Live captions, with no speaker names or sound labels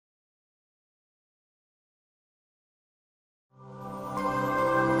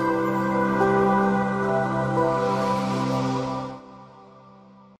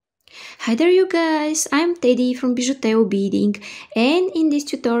Hi there you guys, I'm Teddy from Bijuteo Beading, and in this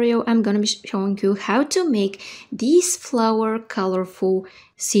tutorial I'm gonna be showing you how to make this flower colorful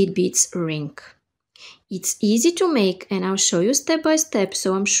seed beads ring. It's easy to make and I'll show you step by step,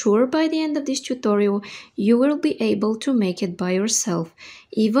 so I'm sure by the end of this tutorial you will be able to make it by yourself,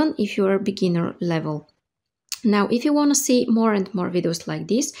 even if you are beginner level. Now, if you want to see more and more videos like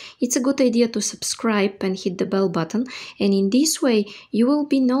this, it's a good idea to subscribe and hit the bell button, and in this way you will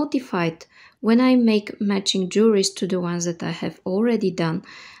be notified when I make matching jewelries to the ones that I have already done.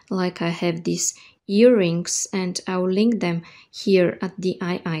 Like I have these earrings and I'll link them here at the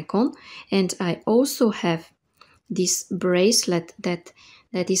eye icon, and I also have this bracelet that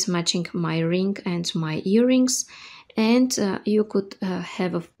is matching my ring and my earrings, and you could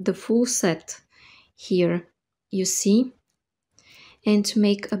have the full set here, you see, and to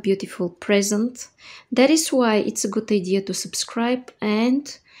make a beautiful present. That is why it's a good idea to subscribe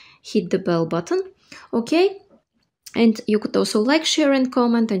and hit the bell button, okay? And you could also like, share and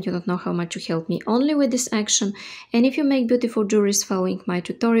comment, and you don't know how much you help me only with this action. And if you make beautiful jewelries following my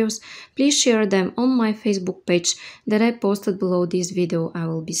tutorials, please share them on my Facebook page that I posted below this video. I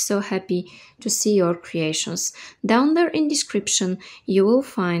will be so happy to see your creations. Down there in description you will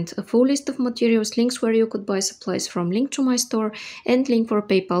find a full list of materials, links where you could buy supplies from, link to my store, and link for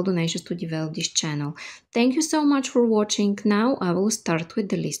PayPal donations to develop this channel. Thank you so much for watching. Now I will start with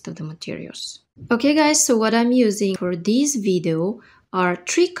the list of the materials. Okay guys, so what I'm using for this video are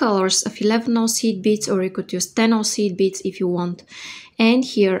 3 colors of 11/0 seed beads, or you could use 10/0 seed beads if you want. And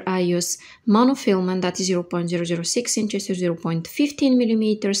here I use monofilament, that is 0.006 inches or 0.15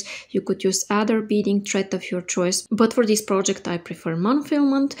 millimeters. You could use other beading thread of your choice, but for this project I prefer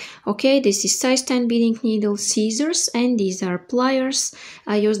monofilament. Okay, this is size 10 beading needle, scissors, and these are pliers.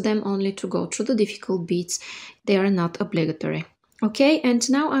 I use them only to go through the difficult beads. They are not obligatory. Okay, and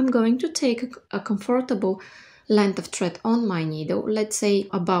now I'm going to take a comfortable length of thread on my needle, let's say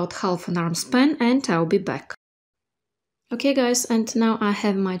about half an arm span, and I'll be back. Okay guys, and now I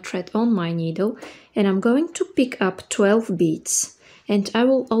have my thread on my needle, and I'm going to pick up 12 beads, and I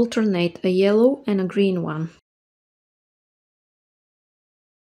will alternate a yellow and a green one.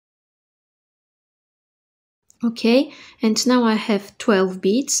 Okay, and now I have 12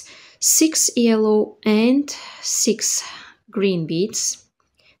 beads, 6 yellow and 6 green beads,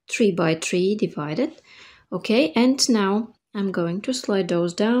 3 by 3 divided. Okay, and now I'm going to slide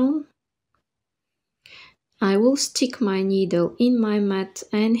those down. I will stick my needle in my mat,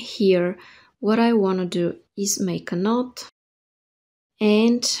 and here what I want to do is make a knot.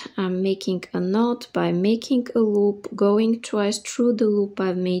 And I'm making a knot by making a loop, going twice through the loop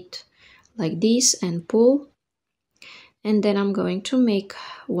I've made like this and pull. And then I'm going to make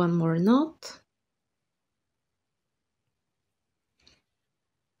one more knot.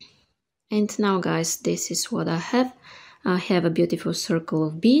 And now guys, this is what I have. I have a beautiful circle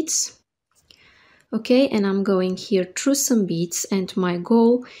of beads. Okay, and I'm going here through some beads, and my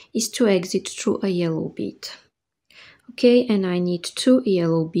goal is to exit through a yellow bead. Okay, and I need 2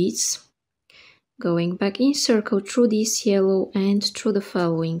 yellow beads. Going back in circle through this yellow and through the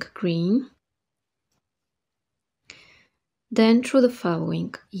following green. Then through the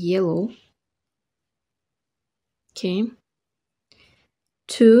following yellow. Okay.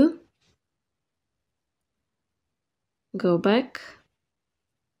 2. Go back.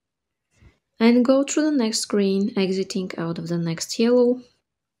 And go through the next green, exiting out of the next yellow.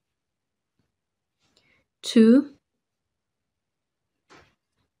 2.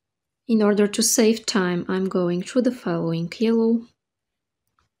 In order to save time, I'm going through the following yellow.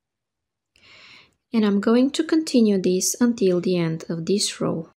 And I'm going to continue this until the end of this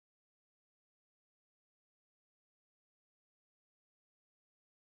row.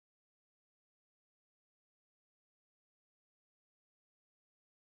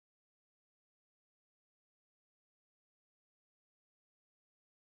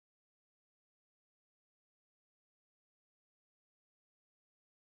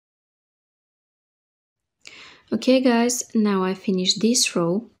 Okay guys, now I finished this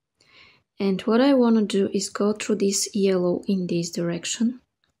row, and what I want to do is go through this yellow in this direction.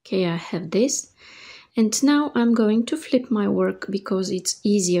 Okay, I have this, and now I'm going to flip my work because it's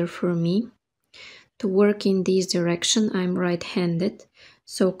easier for me to work in this direction. I'm right-handed,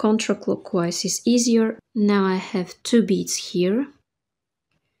 so counterclockwise is easier. Now I have 2 beads here,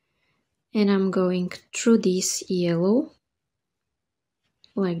 and I'm going through this yellow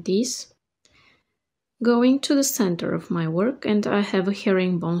like this, going to the center of my work, and I have a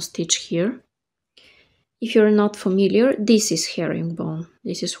herringbone stitch here. If you're not familiar, this is herringbone.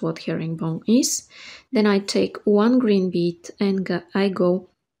 This is what herringbone is. Then I take 1 green bead and I go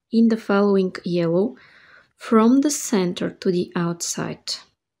in the following yellow from the center to the outside.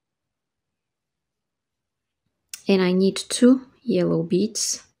 And I need 2 yellow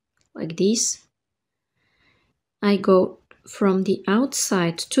beads like this. I go from the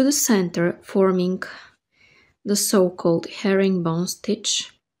outside to the center, forming the so-called herringbone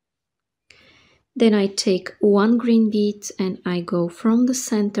stitch. Then I take 1 green bead and I go from the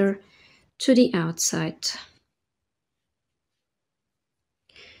center to the outside.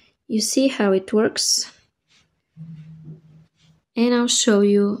 You see how it works? And I'll show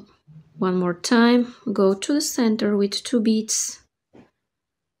you one more time. Go to the center with 2 beads.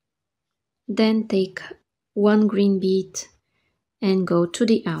 Then take 1 green bead and go to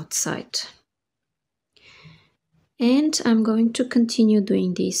the outside. And I'm going to continue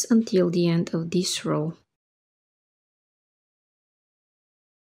doing this until the end of this row.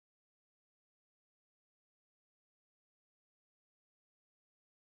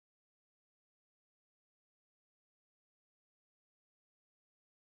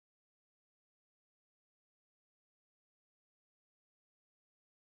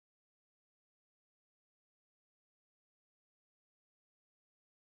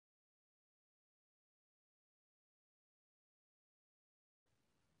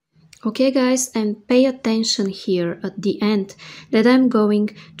 Okay guys, and pay attention here at the end that I'm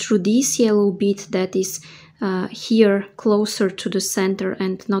going through this yellow bead that is here closer to the center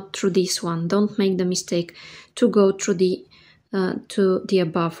and not through this one. Don't make the mistake to go through the to the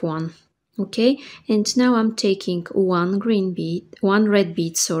above one. Okay, and now I'm taking 1 red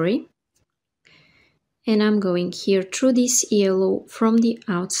bead, sorry, and I'm going here through this yellow from the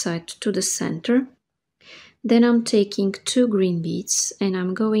outside to the center. Then I'm taking 2 green beads and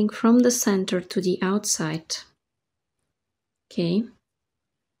I'm going from the center to the outside. Okay,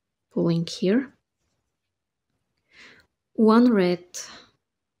 pulling here. 1 red,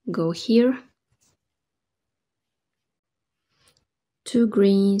 go here. 2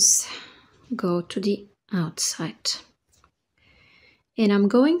 greens, go to the outside. And I'm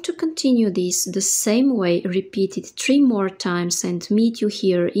going to continue this the same way, repeat it 3 more times and meet you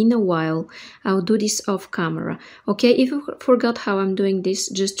here in a while. I'll do this off camera. Okay, if you forgot how I'm doing this,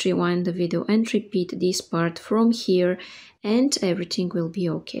 just rewind the video and repeat this part from here and everything will be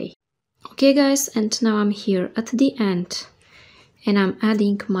okay. Okay guys, and now I'm here at the end and I'm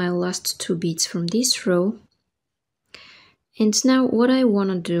adding my last 2 beads from this row. And now what I want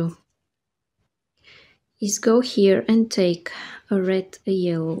to do is go here and take a red, a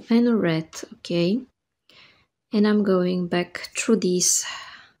yellow and a red, okay? And I'm going back through this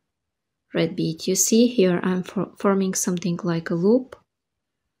red bead. You see here I'm forming something like a loop.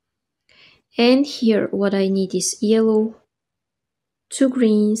 And here what I need is yellow, 2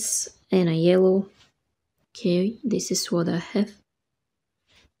 greens and a yellow. Okay, this is what I have.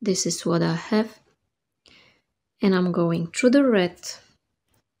 This is what I have. And I'm going through the red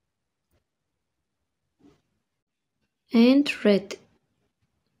and red,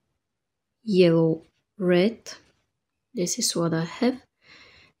 yellow, red. This is what I have.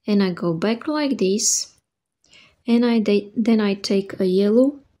 And I go back like this. And then I take a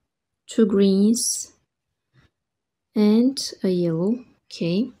yellow, 2 greens and a yellow,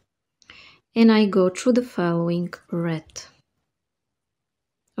 okay? And I go through the following red.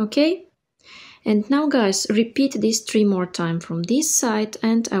 Okay? And now guys, repeat this 3 more times from this side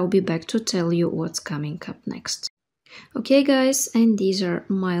and I'll be back to tell you what's coming up next. Okay guys, and these are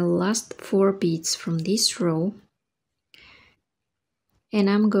my last 4 beads from this row. And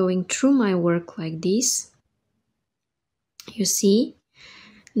I'm going through my work like this. You see?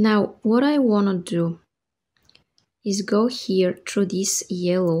 Now what I want to do is go here through this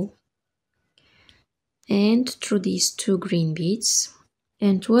yellow and through these 2 green beads.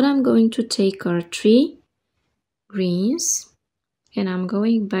 And what I'm going to take are 3 greens and I'm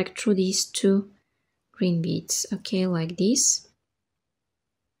going back through these 2 green beads, okay, like this.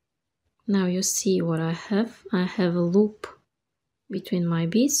 Now you see what I have. I have a loop between my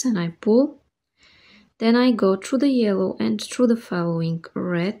beads and I pull. Then I go through the yellow and through the following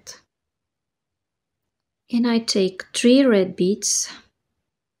red. And I take 3 red beads.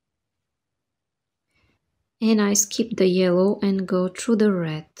 And I skip the yellow and go through the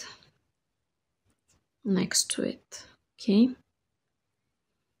red next to it, okay?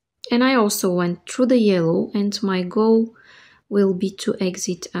 And I also went through the yellow and my goal will be to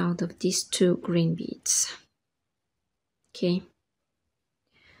exit out of these 2 green beads, okay?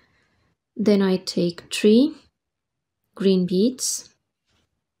 Then I take 3 green beads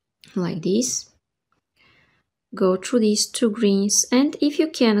like this, go through these 2 greens, and if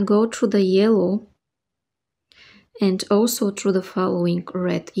you can, go through the yellow and also through the following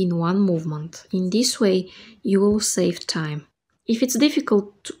red in one movement. In this way, you will save time. If it's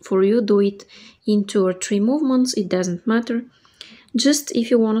difficult for you, do it in 2 or 3 movements, it doesn't matter. Just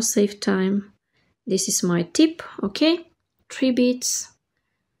if you want to save time, this is my tip, okay? 3 beads,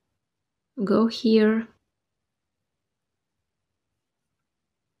 go here,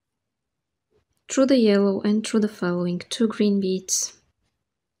 through the yellow and through the following 2 green beads.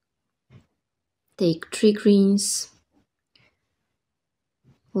 Take 3 greens,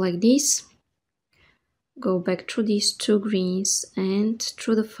 like this. Go back through these 2 greens and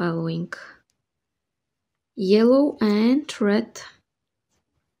through the following yellow and red.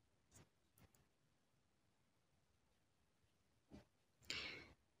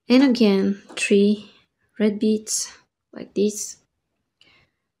 And again 3 red beads, like this.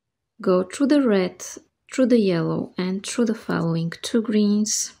 Go through the red, through the yellow and through the following 2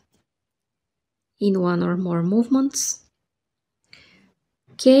 greens in 1 or more movements.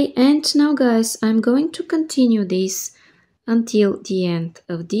 Okay, and now guys, I'm going to continue this until the end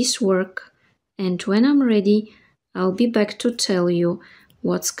of this work, and when I'm ready, I'll be back to tell you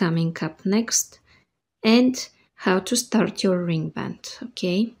what's coming up next and how to start your ring band,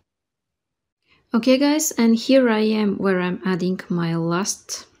 okay? Okay guys, and here I am where I'm adding my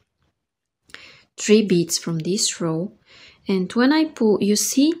last 3 beads from this row, and when I pull, you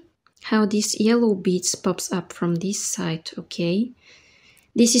see how this yellow beads pops up from this side, okay?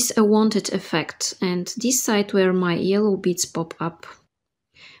 This is a wanted effect, and this side where my yellow beads pop up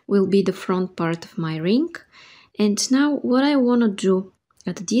will be the front part of my ring. And now what I want to do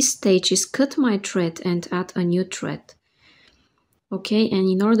at this stage is cut my thread and add a new thread. Okay, and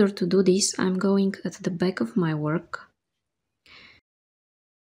in order to do this, I'm going at the back of my work.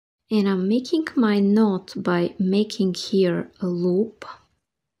 And I'm making my knot by making here a loop,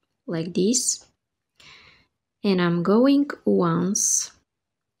 like this. And I'm going once.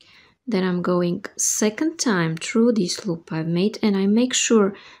 Then I'm going second time through this loop I've made, and I make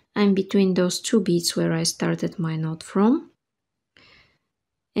sure I'm between those 2 beads where I started my knot from.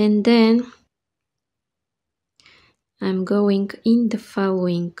 And then I'm going in the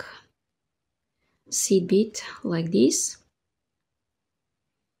following seed bead, like this.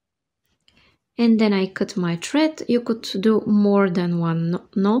 And then I cut my thread. You could do more than 1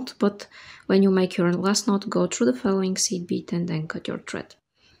 knot, but when you make your last knot, go through the following seed bead and then cut your thread.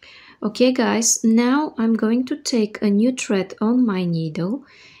 Okay guys, now I'm going to take a new thread on my needle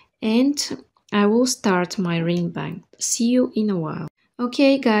and I will start my ring band. See you in a while.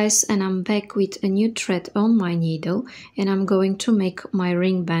 Okay guys, and I'm back with a new thread on my needle and I'm going to make my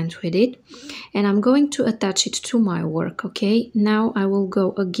ring band with it and I'm going to attach it to my work, okay? Now I will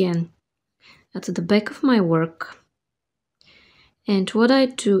go again at the back of my work, and what I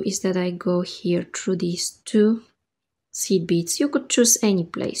do is that I go here through these 2 seed beads. You could choose any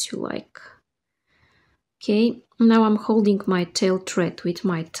place you like. Okay, now I'm holding my tail thread with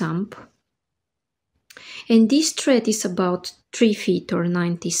my thumb. And this thread is about 3 feet or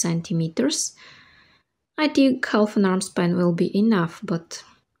 90 centimeters. I think half an arm span will be enough, but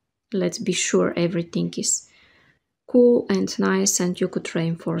let's be sure everything is cool and nice and you could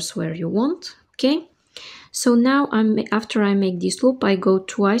reinforce where you want. Okay, so now after I make this loop, I go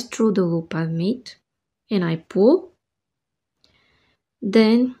twice through the loop I've made and I pull.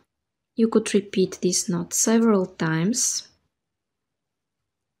 Then you could repeat this knot several times.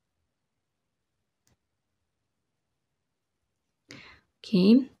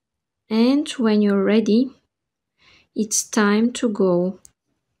 Okay, and when you're ready, it's time to go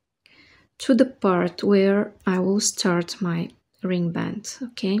to the part where I will start my ring band,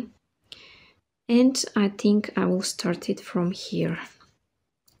 okay? And I think I will start it from here,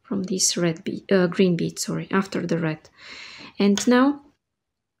 from this green bead, sorry, after the red. And now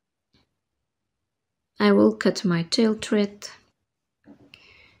I will cut my tail thread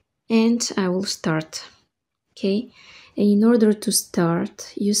and I will start, okay? And in order to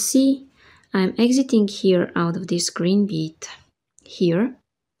start, you see I'm exiting here out of this green bead here,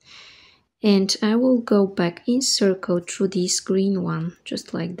 and I will go back in circle through this green one,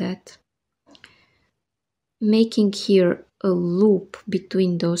 just like that, making here a loop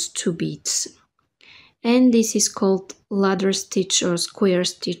between those 2 beads. And this is called ladder stitch or square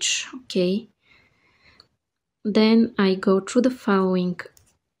stitch, okay? Then I go through the following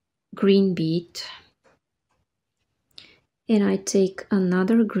green bead and I take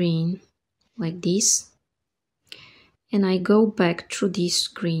another green like this and I go back through this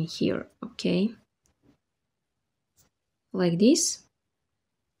green here, okay? Like this.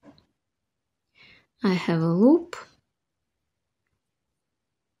 I have a loop.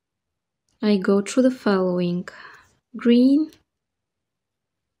 I go through the following green,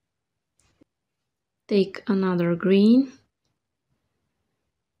 take another green,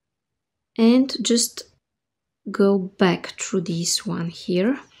 and just go back through this one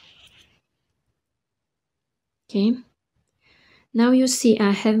here. Okay. Now you see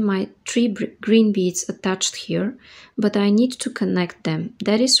I have my 3 green beads attached here, but I need to connect them.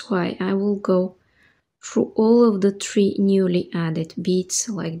 That is why I will go through all of the 3 newly added beads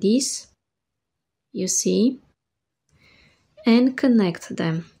like this, you see, and connect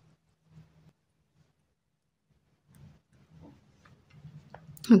them.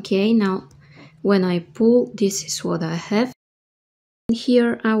 Okay, now when I pull, this is what I have.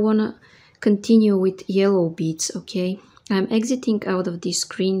 Here I wanna continue with yellow beads, okay? I'm exiting out of this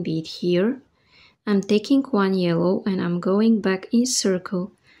green bead here. I'm taking one yellow and I'm going back in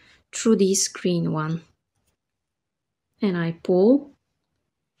circle through this green one. And I pull.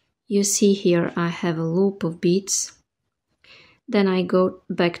 You see here I have a loop of beads. Then I go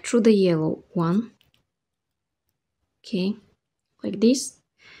back through the yellow one. Okay, like this.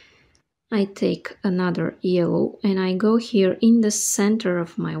 I take another yellow and I go here in the center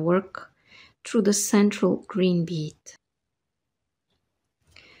of my work through the central green bead.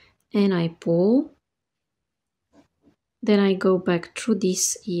 And I pull. Then I go back through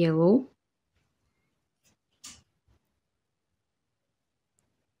this yellow.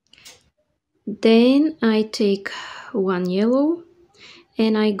 Then I take one yellow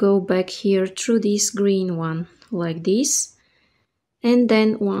and I go back here through this green one like this, and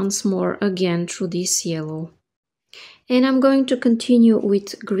then once more again through this yellow. And I'm going to continue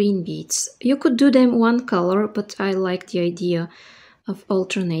with green beads. You could do them one color, but I like the idea of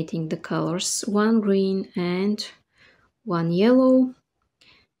alternating the colors. One green and one yellow,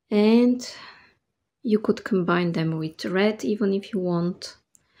 and you could combine them with red even if you want.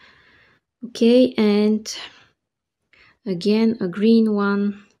 Okay, and again a green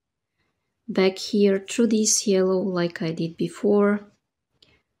one back here through this yellow like I did before.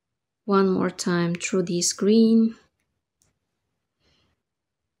 One more time through this green.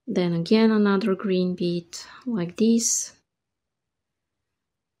 Then again another green bead like this.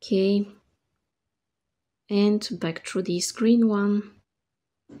 Okay, and back through this green one.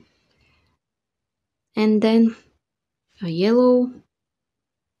 And then a yellow.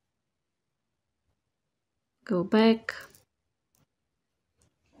 Go back.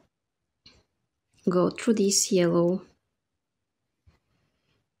 Go through this yellow.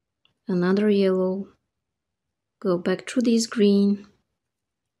 Another yellow. Go back through this green.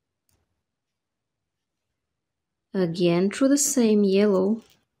 Again through the same yellow.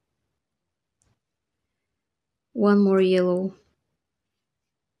 One more yellow.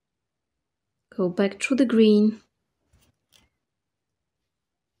 Go back through the green.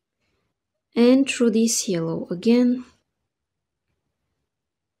 And through this yellow again.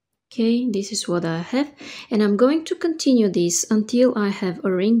 Okay, this is what I have, and I'm going to continue this until I have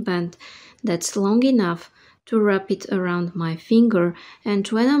a ring band that's long enough to wrap it around my finger, and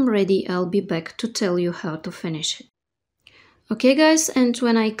when I'm ready I'll be back to tell you how to finish it. Okay guys, and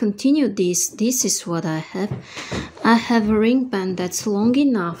when I continue this is what I have. I have a ring band that's long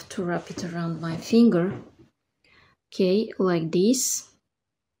enough to wrap it around my finger. Okay, like this.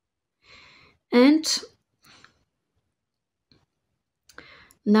 And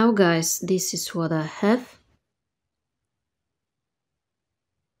now guys, this is what I have.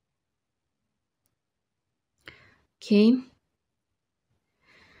 Okay.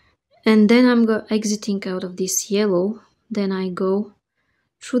 And then I'm exiting out of this yellow. Then I go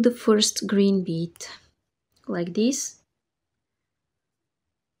through the first green bead like this.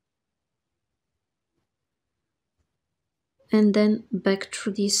 And then back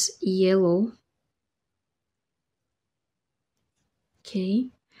through this yellow. Okay.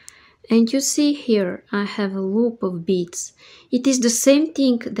 And you see here I have a loop of beads. It is the same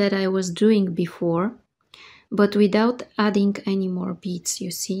thing that I was doing before, but without adding any more beads,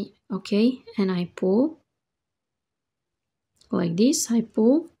 you see. Okay, and I pull like this. I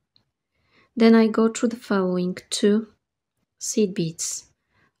pull. Then I go through the following 2 seed beads.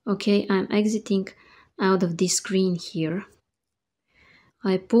 Okay, I'm exiting out of this green here.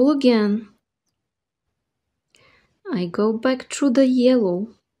 I pull again. I go back through the yellow.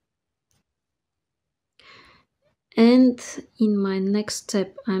 And in my next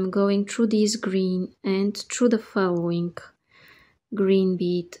step, I'm going through this green and through the following green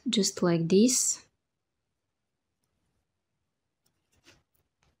bead, just like this.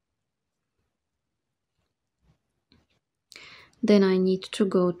 Then I need to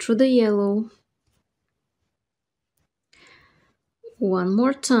go through the yellow. One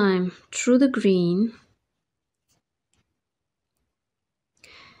more time through the green.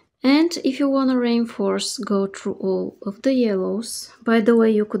 And if you want to reinforce, go through all of the yellows. By the way,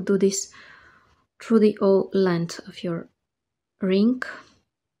 you could do this through the whole length of your ring.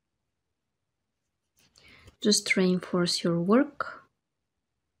 Just reinforce your work.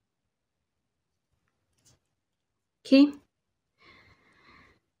 Okay.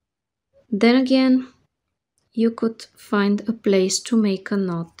 Then again, you could find a place to make a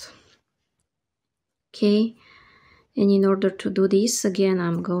knot. Okay. And in order to do this, again,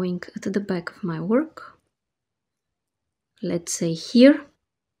 I'm going at the back of my work. Let's say here.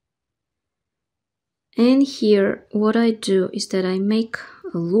 And here, what I do is that I make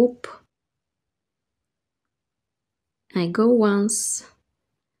a loop. I go once,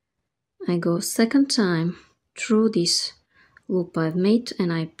 I go second time through this loop I've made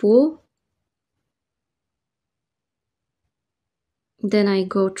and I pull. Then I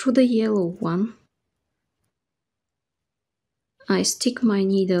go through the yellow one. I stick my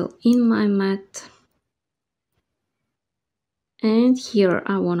needle in my mat. And here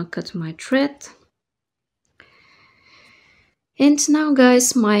I want to cut my thread. And now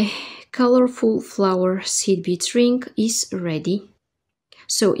guys, my colorful flower seed beads ring is ready.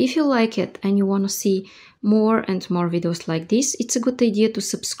 So if you like it and you want to see more and more videos like this, it's a good idea to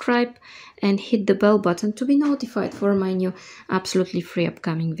subscribe and hit the bell button to be notified for my new absolutely free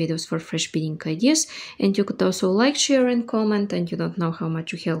upcoming videos for fresh beading ideas. And you could also like, share and comment, and you don't know how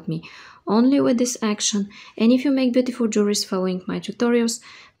much you help me only with this action. And if you make beautiful jewelries following my tutorials,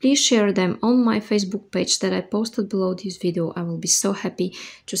 please share them on my Facebook page that I posted below this video. I will be so happy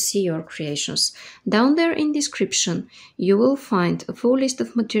to see your creations. Down there in description, you will find a full list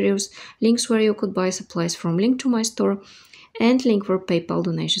of materials, links where you could buy supplies from, link to my store, and link for PayPal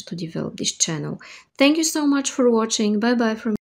donations to develop this channel. Thank you so much for watching. Bye bye from